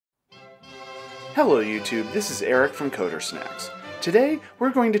Hello YouTube, this is Eric from Coder Snacks. Today we're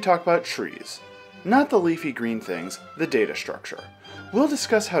going to talk about trees. Not the leafy green things, the data structure. We'll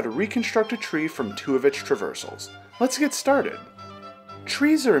discuss how to reconstruct a tree from two of its traversals. Let's get started.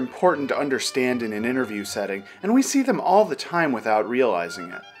 Trees are important to understand in an interview setting, and we see them all the time without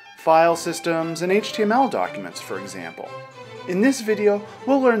realizing it. File systems and HTML documents, for example. In this video,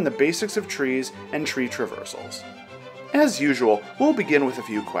 we'll learn the basics of trees and tree traversals. As usual, we'll begin with a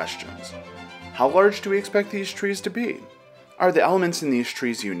few questions. How large do we expect these trees to be? Are the elements in these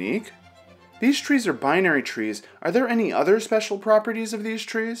trees unique? These trees are binary trees. Are there any other special properties of these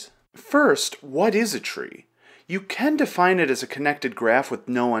trees? First, what is a tree? You can define it as a connected graph with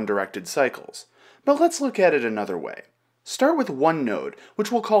no undirected cycles. But let's look at it another way. Start with one node,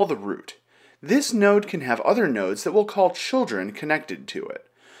 which we'll call the root. This node can have other nodes that we'll call children connected to it.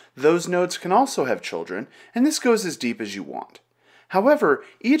 Those nodes can also have children, and this goes as deep as you want. However,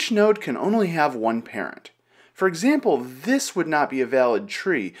 each node can only have one parent. For example, this would not be a valid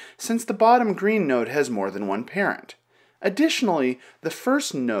tree since the bottom green node has more than one parent. Additionally, the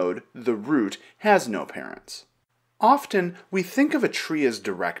first node, the root, has no parents. Often, we think of a tree as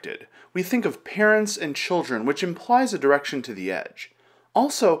directed. We think of parents and children, which implies a direction to the edge.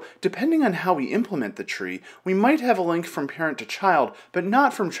 Also, depending on how we implement the tree, we might have a link from parent to child, but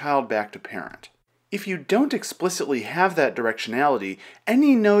not from child back to parent. If you don't explicitly have that directionality,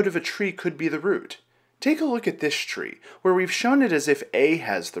 any node of a tree could be the root. Take a look at this tree, where we've shown it as if A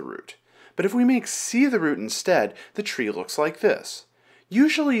has the root. But if we make C the root instead, the tree looks like this.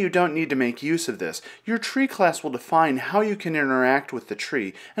 Usually you don't need to make use of this. Your tree class will define how you can interact with the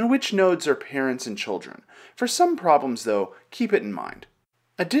tree and which nodes are parents and children. For some problems, though, keep it in mind.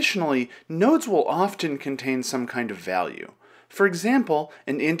 Additionally, nodes will often contain some kind of value. For example,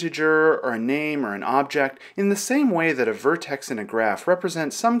 an integer or a name or an object in the same way that a vertex in a graph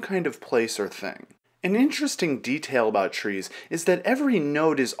represents some kind of place or thing. An interesting detail about trees is that every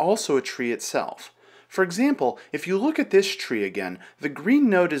node is also a tree itself. For example, if you look at this tree again, the green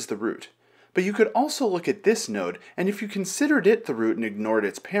node is the root. But you could also look at this node, and if you considered it the root and ignored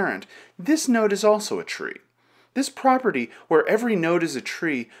its parent, this node is also a tree. This property, where every node is a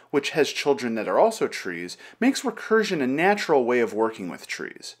tree, which has children that are also trees, makes recursion a natural way of working with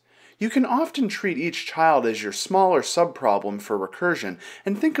trees. You can often treat each child as your smaller subproblem for recursion,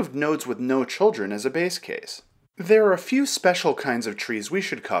 and think of nodes with no children as a base case. There are a few special kinds of trees we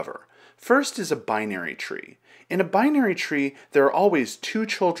should cover. First is a binary tree. In a binary tree, there are always two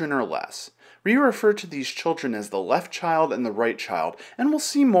children or less. We refer to these children as the left child and the right child, and we'll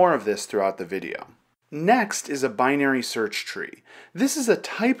see more of this throughout the video. Next is a binary search tree. This is a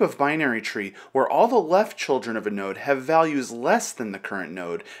type of binary tree where all the left children of a node have values less than the current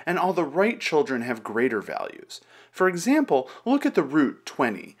node, and all the right children have greater values. For example, look at the root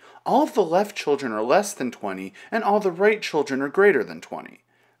 20. All of the left children are less than 20, and all the right children are greater than 20.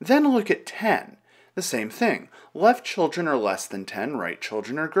 Then look at 10. The same thing. Left children are less than 10, right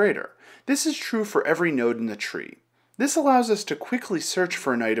children are greater. This is true for every node in the tree. This allows us to quickly search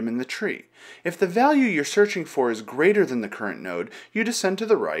for an item in the tree. If the value you're searching for is greater than the current node, you descend to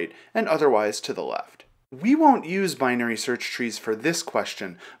the right, and otherwise to the left. We won't use binary search trees for this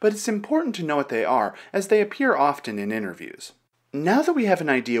question, but it's important to know what they are, as they appear often in interviews. Now that we have an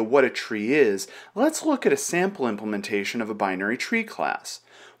idea what a tree is, let's look at a sample implementation of a binary tree class.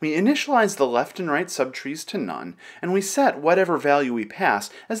 We initialize the left and right subtrees to none, and we set whatever value we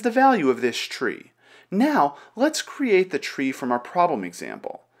pass as the value of this tree. Now, let's create the tree from our problem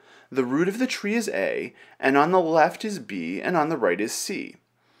example. The root of the tree is A, and on the left is B, and on the right is C.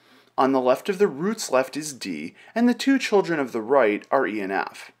 On the left of the root's left is D, and the two children of the right are E and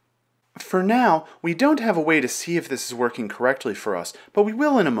F. For now, we don't have a way to see if this is working correctly for us, but we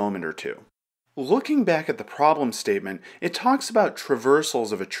will in a moment or two. Looking back at the problem statement, it talks about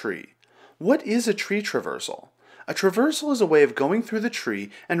traversals of a tree. What is a tree traversal? A traversal is a way of going through the tree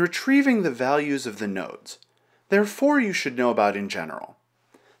and retrieving the values of the nodes. There are four you should know about in general.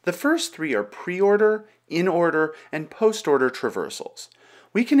 The first three are pre-order, in-order, and post-order traversals.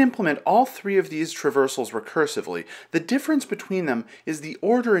 We can implement all three of these traversals recursively. The difference between them is the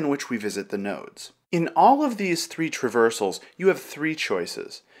order in which we visit the nodes. In all of these three traversals, you have three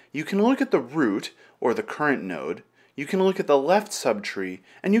choices. You can look at the root, or the current node, you can look at the left subtree,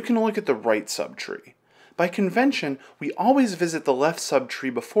 and you can look at the right subtree. By convention, we always visit the left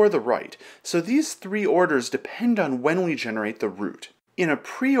subtree before the right, so these three orders depend on when we generate the root. In a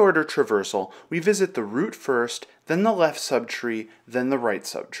pre-order traversal, we visit the root first, then the left subtree, then the right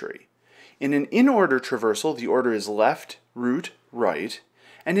subtree. In an in-order traversal, the order is left, root, right,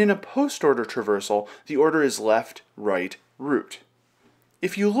 and in a post-order traversal, the order is left, right, root.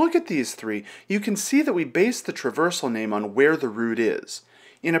 If you look at these three, you can see that we base the traversal name on where the root is.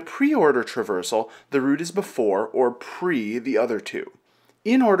 In a pre-order traversal, the root is before or pre the other two.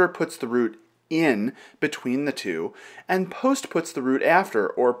 In order puts the root in between the two, and post puts the root after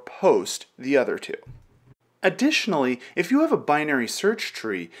or post the other two. Additionally, if you have a binary search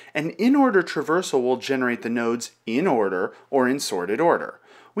tree, an in-order traversal will generate the nodes in order or in sorted order.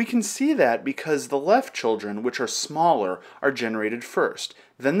 We can see that because the left children, which are smaller, are generated first,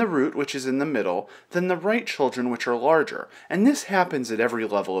 then the root, which is in the middle, then the right children, which are larger, and this happens at every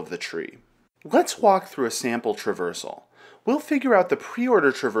level of the tree. Let's walk through a sample traversal. We'll figure out the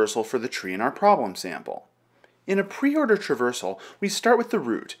pre-order traversal for the tree in our problem sample. In a pre-order traversal, we start with the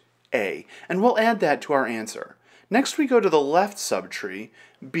root, A, and we'll add that to our answer. Next we go to the left subtree,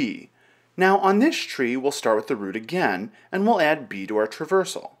 B. Now on this tree, we'll start with the root again, and we'll add B to our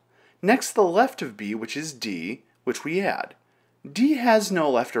traversal. Next the left of B, which is D, which we add. D has no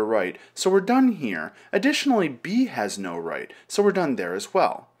left or right, so we're done here. Additionally, B has no right, so we're done there as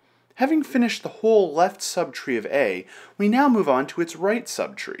well. Having finished the whole left subtree of A, we now move on to its right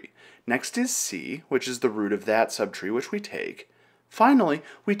subtree. Next is C, which is the root of that subtree, which we take. Finally,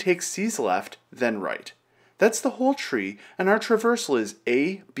 we take C's left, then right. That's the whole tree, and our traversal is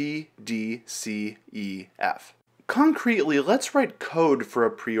A, B, D, C, E, F. Concretely, let's write code for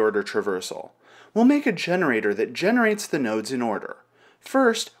a pre-order traversal. We'll make a generator that generates the nodes in order.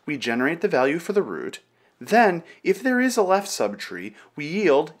 First, we generate the value for the root. Then, if there is a left subtree, we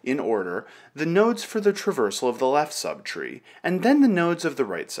yield, in order, the nodes for the traversal of the left subtree, and then the nodes of the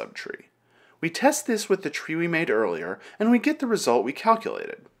right subtree. We test this with the tree we made earlier, and we get the result we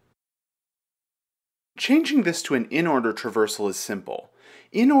calculated. Changing this to an in-order traversal is simple.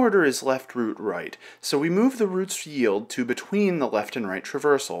 In order is left root right, so we move the root's yield to between the left and right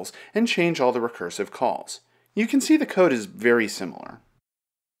traversals and change all the recursive calls. You can see the code is very similar.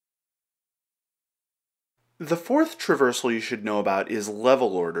 The fourth traversal you should know about is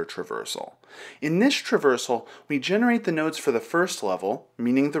level order traversal. In this traversal, we generate the nodes for the first level,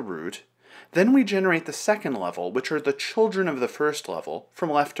 meaning the root. Then we generate the second level, which are the children of the first level, from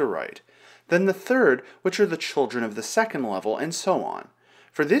left to right. Then the third, which are the children of the second level, and so on.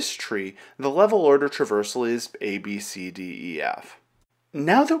 For this tree, the level order traversal is A, B, C, D, E, F.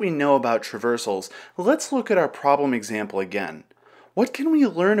 Now that we know about traversals, let's look at our problem example again. What can we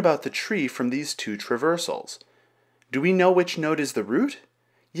learn about the tree from these two traversals? Do we know which node is the root?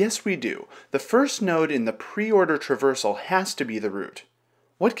 Yes, we do. The first node in the pre-order traversal has to be the root.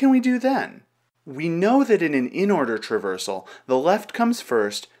 What can we do then? We know that in an in-order traversal, the left comes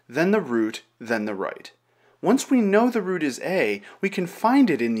first, then the root, then the right. Once we know the root is A, we can find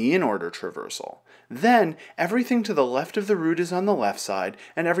it in the in-order traversal. Then, everything to the left of the root is on the left side,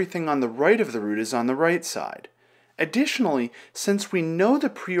 and everything on the right of the root is on the right side. Additionally, since we know the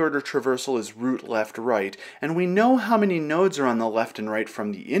pre-order traversal is root left right, and we know how many nodes are on the left and right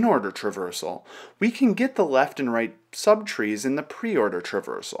from the in-order traversal, we can get the left and right subtrees in the pre-order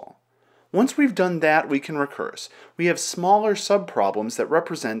traversal. Once we've done that, we can recurse. We have smaller subproblems that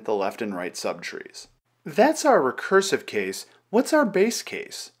represent the left and right subtrees. That's our recursive case. What's our base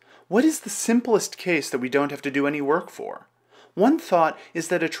case? What is the simplest case that we don't have to do any work for? One thought is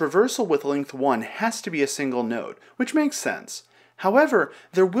that a traversal with length 1 has to be a single node, which makes sense. However,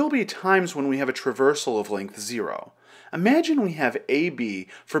 there will be times when we have a traversal of length 0. Imagine we have AB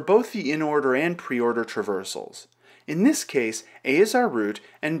for both the in-order and pre-order traversals. In this case, A is our root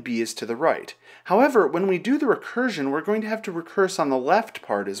and B is to the right. However, when we do the recursion, we're going to have to recurse on the left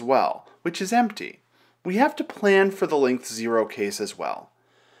part as well, which is empty. We have to plan for the length 0 case as well.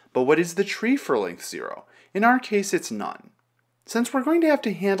 But what is the tree for length 0? In our case, it's none. Since we're going to have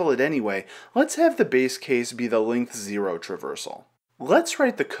to handle it anyway, let's have the base case be the length 0 traversal. Let's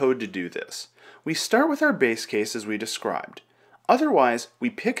write the code to do this. We start with our base case as we described. Otherwise, we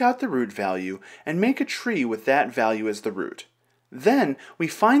pick out the root value and make a tree with that value as the root. Then, we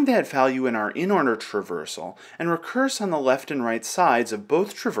find that value in our in-order traversal and recurse on the left and right sides of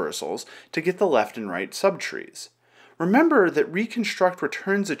both traversals to get the left and right subtrees. Remember that reconstruct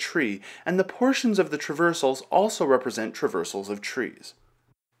returns a tree, and the portions of the traversals also represent traversals of trees.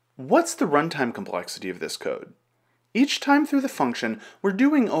 What's the runtime complexity of this code? Each time through the function, we're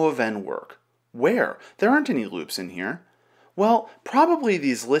doing O of n work. Where? There aren't any loops in here. Well, probably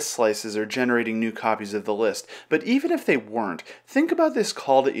these list slices are generating new copies of the list, but even if they weren't, think about this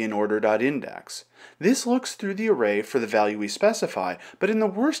call to inorder.index. This looks through the array for the value we specify, but in the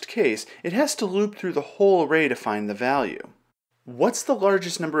worst case, it has to loop through the whole array to find the value. What's the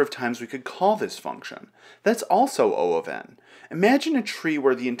largest number of times we could call this function? That's also O of n. Imagine a tree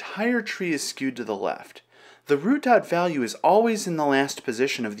where the entire tree is skewed to the left. The root.value is always in the last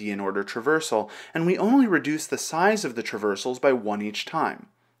position of the in-order traversal, and we only reduce the size of the traversals by 1 each time.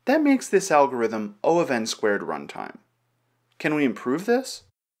 That makes this algorithm O of n squared runtime. Can we improve this?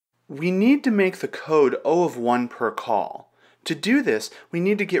 We need to make the code O of 1 per call. To do this, we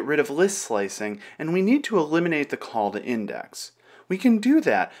need to get rid of list slicing, and we need to eliminate the call to index. We can do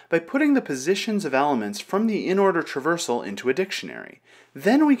that by putting the positions of elements from the in-order traversal into a dictionary.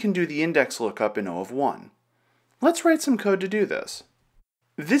 Then we can do the index lookup in O of 1. Let's write some code to do this.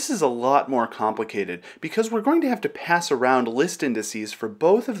 This is a lot more complicated because we're going to have to pass around list indices for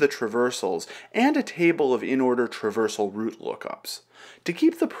both of the traversals and a table of in-order traversal root lookups. To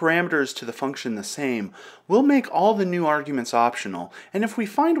keep the parameters to the function the same, we'll make all the new arguments optional, and if we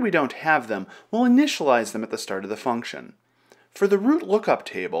find we don't have them, we'll initialize them at the start of the function. For the root lookup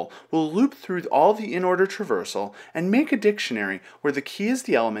table, we'll loop through all the in-order traversal and make a dictionary where the key is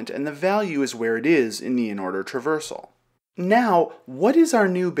the element and the value is where it is in the in-order traversal. Now, what is our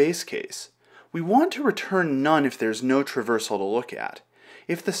new base case? We want to return none if there's no traversal to look at.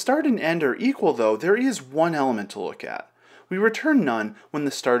 If the start and end are equal though, there is one element to look at. We return none when the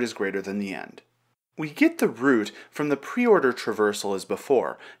start is greater than the end. We get the root from the pre-order traversal as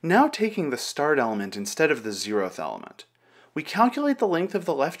before, now taking the start element instead of the 0th element. We calculate the length of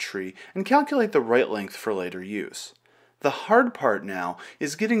the left tree and calculate the right length for later use. The hard part now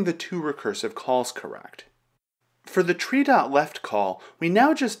is getting the 2 recursive calls correct. For the tree.left call, we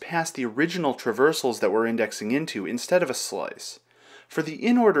now just pass the original traversals that we're indexing into instead of a slice. For the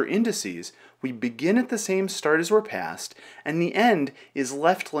in-order indices, we begin at the same start as we're passed, and the end is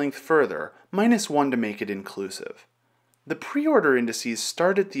left length further, -1 to make it inclusive. The pre-order indices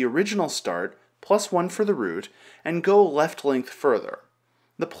start at the original start, +1 for the root, and go left length further.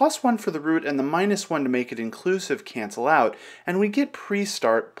 The +1 for the root and the -1 to make it inclusive cancel out, and we get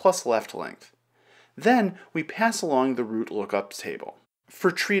pre-start plus left length. Then we pass along the root lookup table.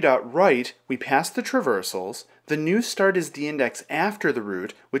 For tree.right, we pass the traversals. The new start is the index after the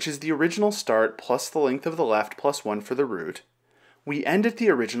root, which is the original start plus the length of the left plus 1 for the root. We end at the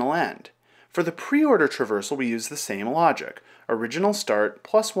original end. For the pre-order traversal, we use the same logic. Original start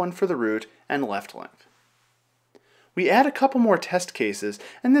plus 1 for the root and left length. We add a couple more test cases,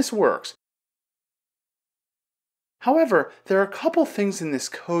 and this works. However, there are a couple things in this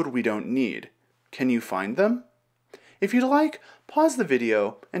code we don't need. Can you find them? If you'd like, pause the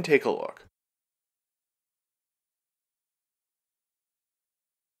video and take a look.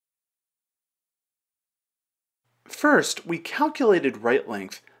 First, we calculated right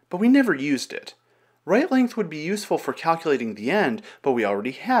length, but we never used it. Right length would be useful for calculating the end, but we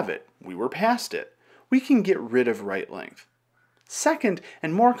already have it. We were past it. We can get rid of right length. Second,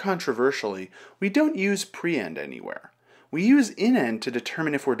 and more controversially, we don't use pre-end anywhere. We use in-end to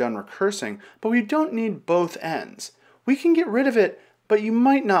determine if we're done recursing, but we don't need both ends. We can get rid of it, but you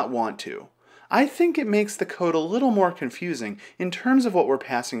might not want to. I think it makes the code a little more confusing in terms of what we're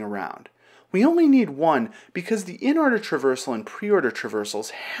passing around. We only need one because the in-order traversal and pre-order traversals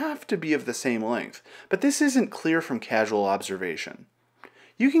have to be of the same length, but this isn't clear from casual observation.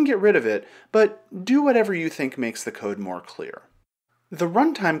 You can get rid of it, but do whatever you think makes the code more clear. The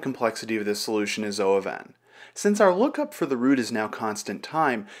runtime complexity of this solution is O of n. Since our lookup for the root is now constant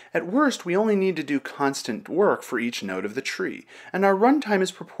time, at worst we only need to do constant work for each node of the tree, and our runtime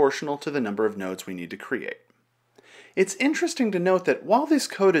is proportional to the number of nodes we need to create. It's interesting to note that while this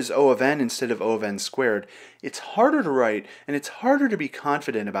code is O of n instead of O of n squared, it's harder to write and it's harder to be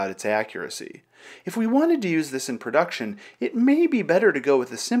confident about its accuracy. If we wanted to use this in production, it may be better to go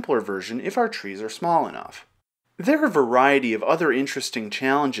with a simpler version if our trees are small enough. There are a variety of other interesting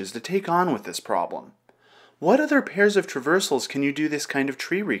challenges to take on with this problem. What other pairs of traversals can you do this kind of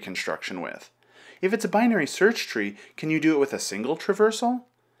tree reconstruction with? If it's a binary search tree, can you do it with a single traversal?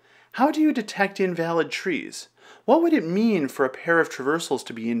 How do you detect invalid trees? What would it mean for a pair of traversals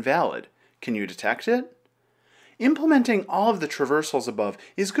to be invalid? Can you detect it? Implementing all of the traversals above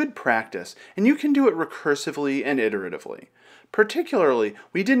is good practice, and you can do it recursively and iteratively. Particularly,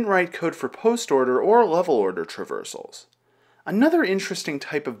 we didn't write code for post-order or level-order traversals. Another interesting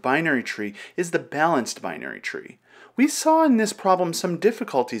type of binary tree is the balanced binary tree. We saw in this problem some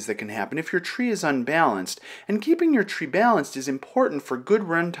difficulties that can happen if your tree is unbalanced, and keeping your tree balanced is important for good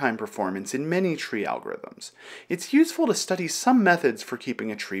runtime performance in many tree algorithms. It's useful to study some methods for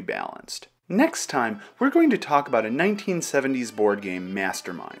keeping a tree balanced. Next time, we're going to talk about a 1970s board game,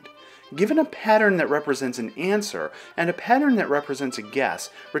 Mastermind. Given a pattern that represents an answer and a pattern that represents a guess,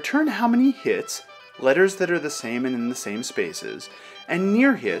 return how many hits, letters that are the same and in the same spaces, and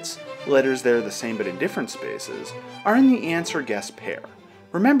near hits, letters that are the same but in different spaces, are in the answer-guess pair.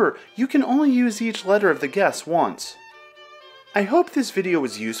 Remember, you can only use each letter of the guess once. I hope this video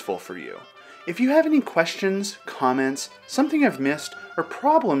was useful for you. If you have any questions, comments, something I've missed, or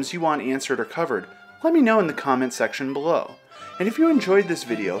problems you want answered or covered, let me know in the comment section below. And if you enjoyed this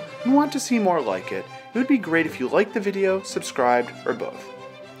video and want to see more like it, it would be great if you liked the video, subscribed, or both.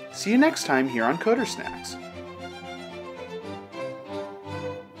 See you next time here on Coder Snacks.